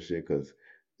bullshit, cause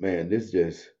man, this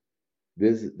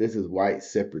is white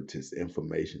separatist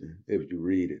information. If you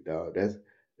read it, dog,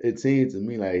 it seems to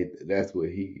me like that's what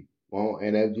he want.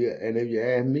 And if you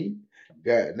ask me,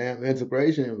 goddamn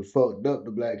integration was fucked up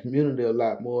the black community a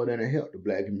lot more than it helped the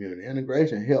black community.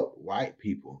 Integration helped white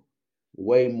people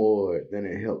way more than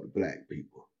it helped black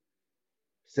people.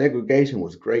 Segregation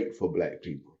was great for black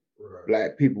people. Right.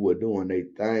 Black people were doing their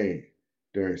thing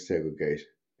during segregation.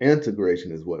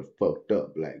 Integration is what fucked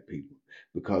up black people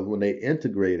because when they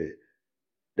integrated,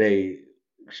 they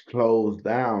closed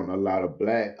down a lot of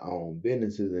black owned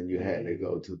businesses and you had to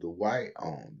go to the white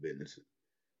owned businesses.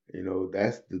 You know,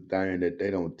 that's the thing that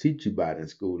they don't teach you about in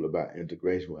school about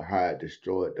integration with how it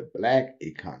destroyed the black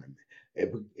economy.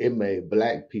 It made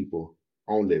black people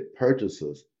only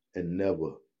purchasers and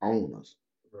never owners.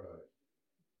 Right.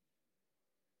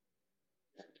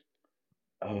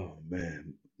 Oh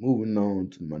man. Moving on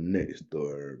to my next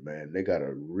story, man. They got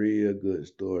a real good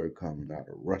story coming out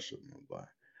of Russia, my boy.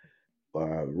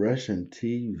 Russian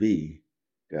TV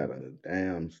got a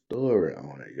damn story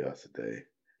on it yesterday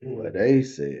where Mm. they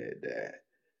said that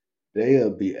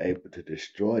they'll be able to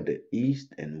destroy the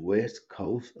east and west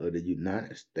coast of the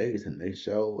United States, and they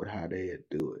showed how they'd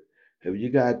do it. If you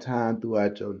got time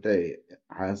throughout your day,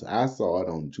 I saw it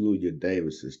on Julia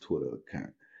Davis's Twitter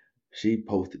account. She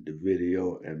posted the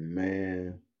video, and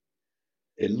man,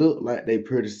 it looked like they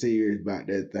pretty serious about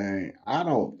that thing. I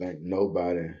don't think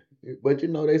nobody, but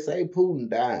they say Putin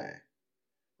died.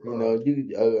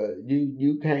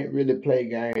 You can't really play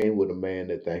game with a man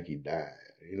that think he died.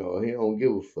 He don't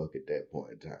give a fuck at that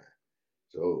point in time.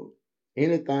 So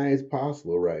anything is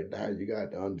possible right now. You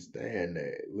got to understand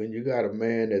that when you got a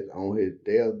man that's on his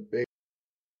deathbed,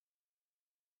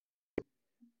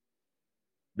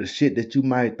 the shit that you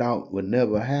might thought would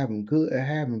never happen could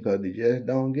happen because he just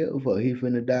don't give a fuck. He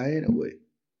finna die anyway.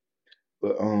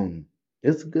 But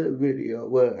it's a good video.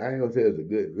 Well, I ain't gonna say it's a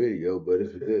good video, but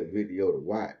it's a good video to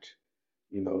watch.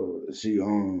 She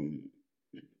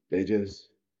they just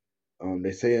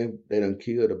they say they done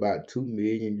killed about 2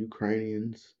 million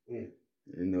Ukrainians. Mm.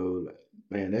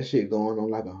 Man, that shit going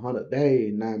on like 100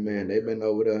 days now, man. They've been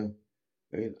over there.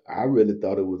 I really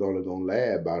thought it was only gonna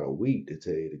last about a week, to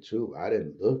tell you the truth. I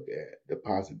didn't look at the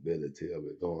possibility of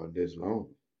it going this long.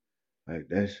 Like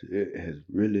that shit has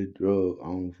really drug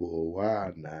on for a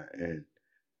while now, and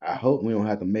I hope we don't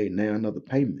have to make now another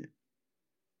payment.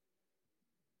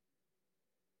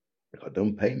 Because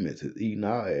them payments is eating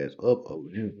our ass up over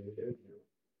here.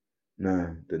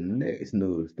 Now, the next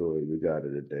news story we got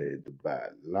of the day is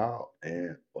about law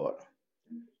and order.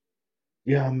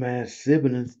 Yeah, man,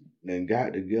 siblings then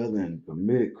got together and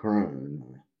committed crime.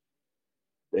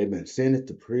 They've been sentenced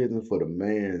to prison for the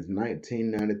man's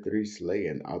 1993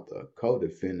 slaying after a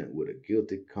co-defendant with a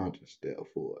guilty conscience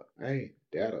therefore. Ain't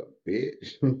that a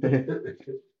bitch?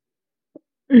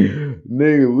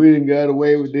 Nigga, we done got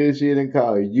away with this shit and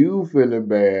call you feeling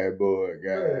bad, boy.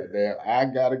 God damn, I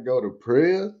gotta go to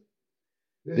prison?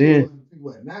 This shit was Then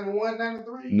what, 91,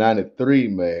 93? 93,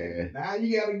 man. Now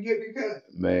you gotta get the cut.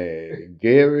 Man,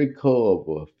 Gary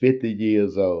Culver, 50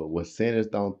 years old, was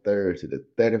sentenced on Thursday to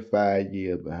 35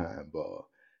 years behind bars.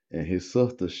 And his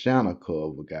sister Shanna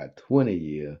Culver got 20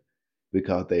 years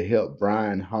because they helped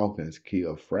Brian Hawkins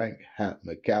kill Frank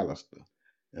McAllister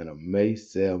in a May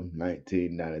 7,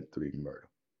 1993 murder.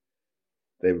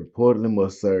 They reportedly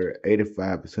must serve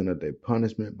 85% of their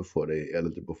punishment before they're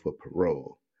eligible for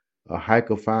parole. A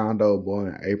hiker found old boy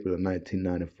in April of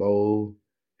 1994.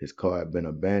 His car had been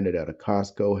abandoned at a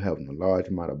Costco, having a large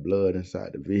amount of blood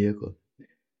inside the vehicle.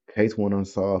 Case went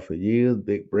unsolved for years.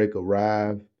 Big break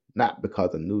arrived, not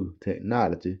because of new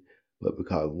technology, but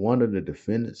because one of the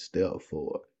defendants stepped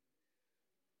forward.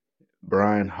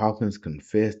 Brian Hawkins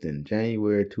confessed in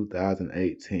January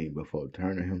 2018 before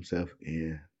turning himself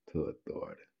in to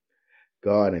authorities.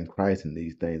 God and Christ and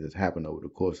these things that's happened over the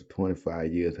course of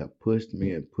 25 years have pushed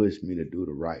me and pushed me to do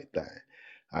the right thing.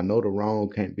 I know the wrong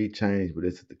can't be changed, but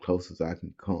this is the closest I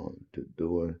can come to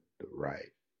doing the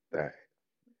right thing.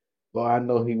 Boy, I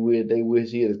know they wish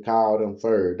he'd have called him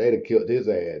first. They'd have killed his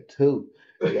ass too.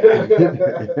 Yeah.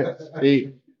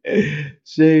 shit,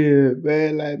 shit,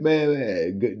 man, like,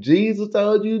 man, Jesus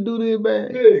told you to do this,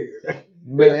 man.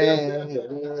 Man,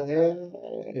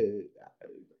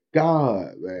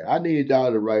 God, man, I need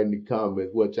y'all to write in the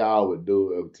comments what y'all would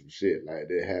do if some shit like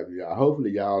that happened. Y'all,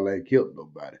 hopefully y'all ain't killed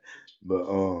nobody, but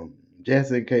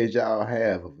just in case y'all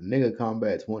have, if a nigga come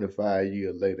back 25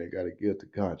 years later and got a guilty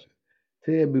conscience,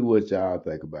 tell me what y'all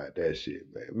think about that shit,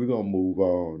 man. We're gonna move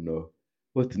on though.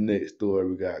 What's the next story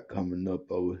we got coming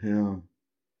up over here?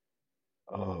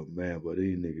 Oh man, but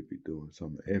these niggas be doing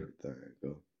some of everything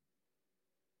though.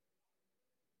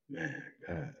 Man,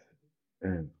 God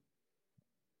damn.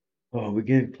 Oh, we're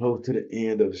getting close to the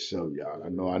end of the show, y'all. I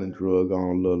know I done drug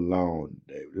on a little long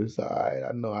today, but it's all right.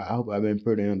 I hope I've been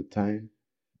pretty entertaining.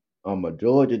 A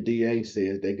Georgia DA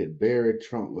says they could bury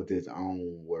Trump with his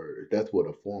own words. That's what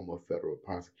a former federal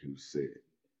prosecutor said.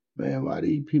 Man, why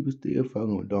these people still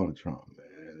fucking with Donald Trump,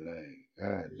 man? Like,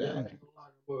 God damn.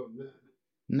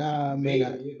 Nah,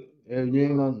 man, if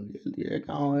you ain't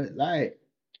gonna, like,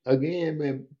 again,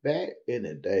 man, back in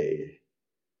the day,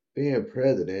 being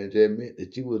president just meant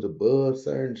that you was above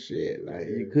certain shit. Like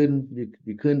you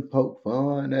couldn't poke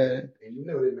fun at it. And you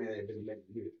know that man ain't been making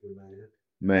history,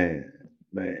 man.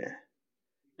 Man.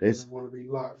 They Want to be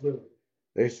locked up.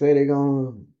 they say they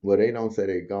gonna well they don't say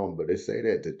they gonna, but they say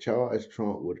that to charge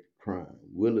Trump with crime,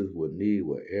 Willis would need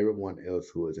what everyone else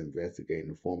who is investigating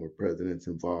the former president's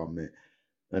involvement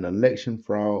in election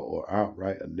fraud or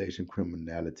outright election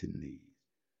criminality needs.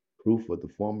 Proof of the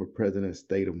former president's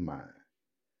state of mind.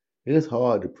 It's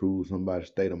hard to prove somebody's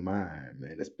state of mind,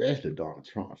 man, especially Donald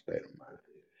Trump's state of mind.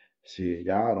 Shit,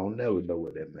 y'all don't never know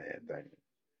what that man thinking.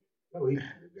 No, he need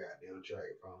a goddamn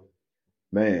track phone.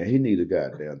 Man, he need to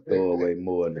goddamn throw away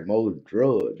more than most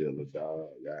drug dealers, dog.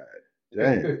 God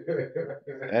damn.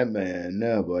 That man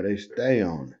never, they stay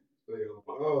on it.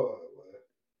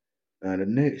 Now the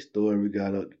next story we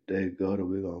got up today, Gutter,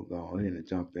 we're gonna go ahead and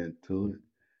jump into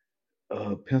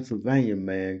it. Pennsylvania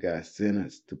man got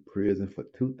sentenced to prison for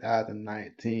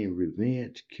 2019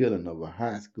 revenge killing of a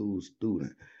high school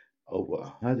student over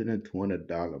 $120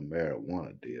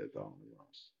 marijuana deal going on.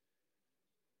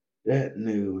 That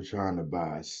nigga was trying to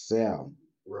buy a cell,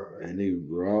 Right. and he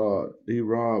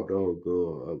robbed old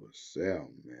girl of a cell,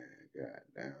 man.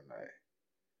 Goddamn, like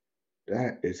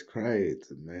that is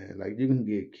crazy, man. Like you can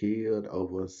get killed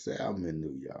over a cell in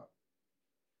New York.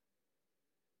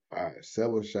 Fired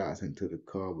several shots into the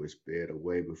car, which sped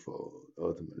away before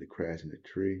ultimately crashing a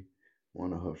tree.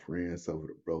 One of her friends suffered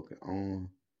a broken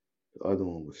arm. The other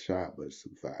one was shot but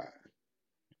survived.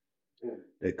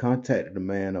 They contacted the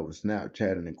man over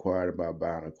Snapchat and inquired about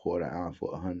buying a quarter ounce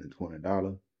for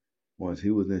 $120. Once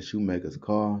he was in Shoemaker's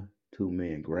car, two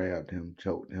men grabbed him,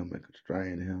 choked him, and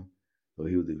constrained him, so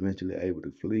he was eventually able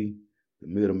to flee. The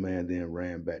middleman then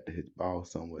ran back to his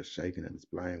boss, somewhat shaken, and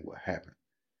explained what happened.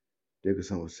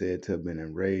 Dickerson was said to have been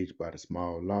enraged by the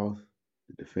small loss.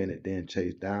 The defendant then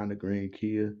chased down the green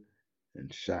Kia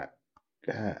and shot.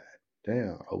 God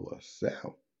damn, over a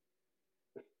cell.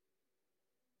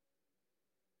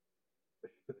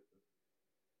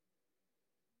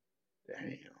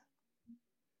 Damn.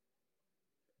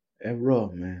 That's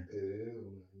rough, man.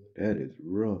 That is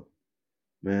rough.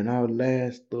 Man, our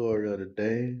last story of the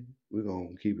day, we're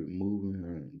going to keep it moving.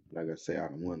 And like I said, I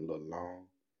done went a little long.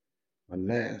 My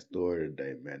last story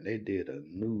today, man, they did a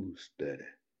new study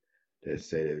that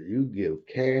said if you give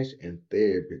cash and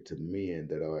therapy to men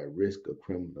that are at risk of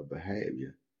criminal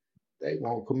behavior, they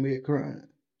won't commit crime.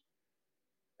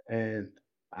 And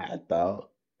I thought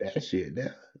that shit,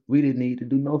 we didn't need to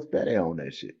do no study on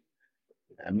that shit.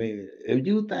 I mean, if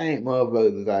you think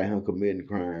motherfuckers out here committing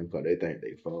crimes because they think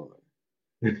they fun,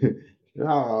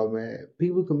 no, man.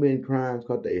 People committing crimes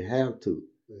because they have to.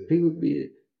 People be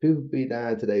people be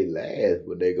dying to their last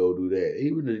when they go do that.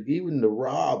 Even the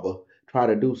robber try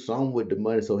to do something with the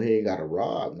money so he ain't got to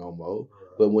rob no more.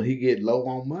 But when he get low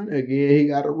on money again, he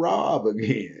got to rob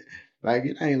again. Like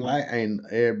it ain't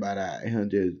everybody out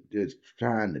here just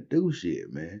trying to do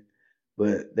shit, man.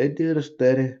 But they did a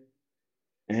study,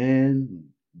 and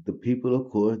the people, of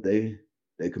course, they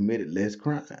committed less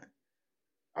crime.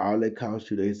 All it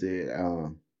cost you, they said,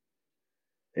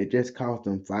 it just cost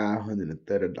them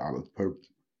 $530 per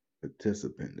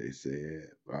participant. They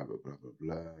said, blah blah blah blah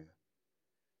blah.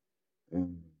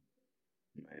 Man,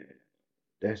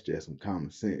 that's just some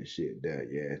common sense shit there,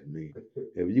 you ask me.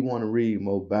 If you want to read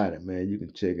more about it, man, you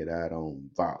can check it out on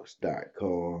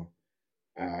Vox.com.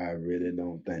 I really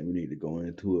don't think we need to go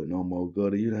into it no more.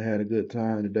 Gutter, you done had a good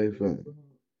time today, fam?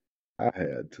 I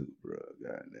had to, bro.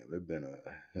 Goddamn, it's been a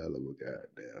hell of a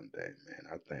goddamn day, man.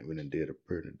 I think we done did a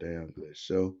pretty damn good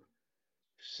show.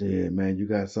 Shit, man, you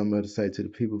got something else to say to the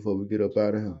people before we get up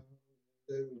out of here?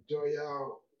 Enjoy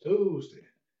y'all Tuesday.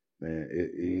 Man,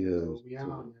 it is.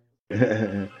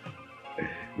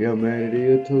 Yeah, man, it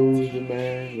is Tuesday,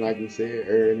 man. Like we said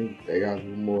early, day after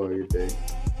Memorial Day.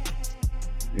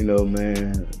 You know,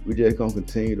 man, we just gonna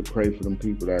continue to pray for them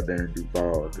people out there in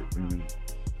Duval.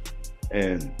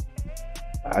 And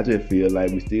I just feel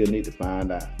like we still need to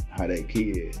find out how that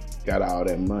kid got all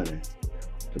that money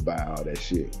to buy all that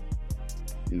shit.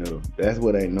 You know, that's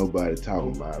what ain't nobody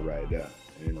talking about right there.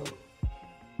 You know,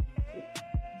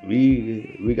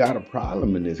 we got a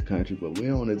problem in this country, but we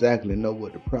don't exactly know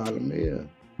what the problem is.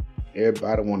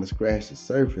 Everybody want to scratch the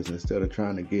surface instead of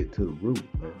trying to get to the root,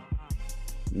 man.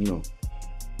 You know,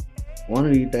 one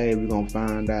of these days we're gonna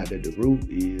find out that the root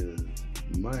is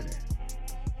money.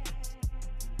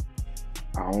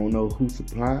 I don't know who's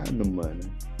supplying the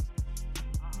money,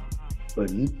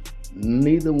 but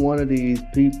neither one of these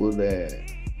people that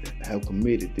have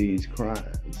committed these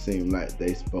crimes seem like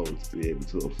they supposed to be able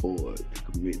to afford to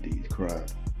commit these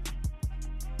crimes.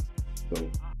 So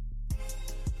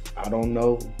I don't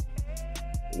know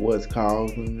what's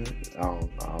causing it. I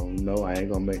don't know. I ain't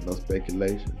gonna make no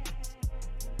speculation,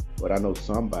 but I know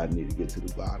somebody need to get to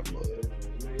the bottom of it.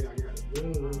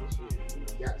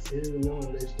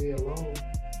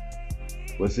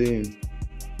 But see,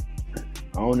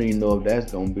 I don't even know if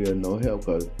that's gonna be of no help,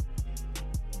 because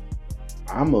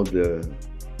I'm of the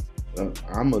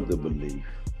belief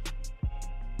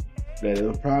that it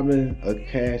was probably a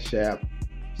cash app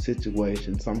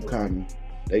situation, some kind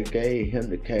They gave him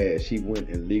the cash. He went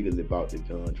and legally bought the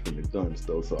guns from the gun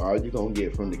store. So all you gonna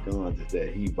get from the guns is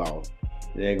that he bought.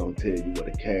 They ain't gonna tell you where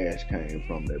the cash came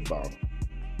from that bought.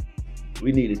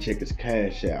 We need to check his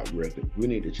Cash App records. We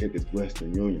need to check his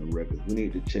Western Union records. We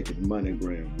need to check his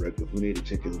MoneyGram records. We need to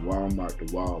check his Walmart to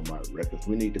Walmart records.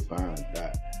 We need to find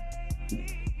that.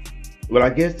 Well,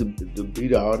 I guess to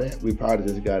beat all that, we probably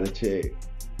just gotta check.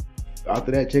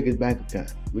 After that, check his bank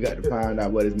account. We got to find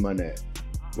out what his money at,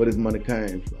 what his money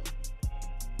came from.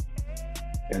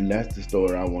 And that's the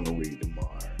story I want to read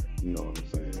tomorrow. You know what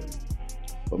I'm saying?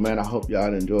 But man, I hope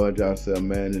y'all enjoyed yourself,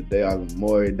 man. Today was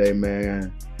Memorial Day,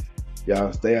 man.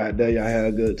 Y'all stay out there. Y'all have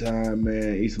a good time,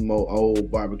 man. Eat some more old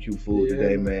barbecue food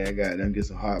today, man. Goddamn, get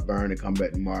some heartburn and come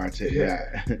back tomorrow and check it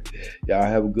out. Y'all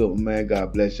have a good one, man.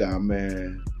 God bless y'all,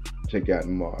 man. Check you out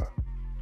tomorrow.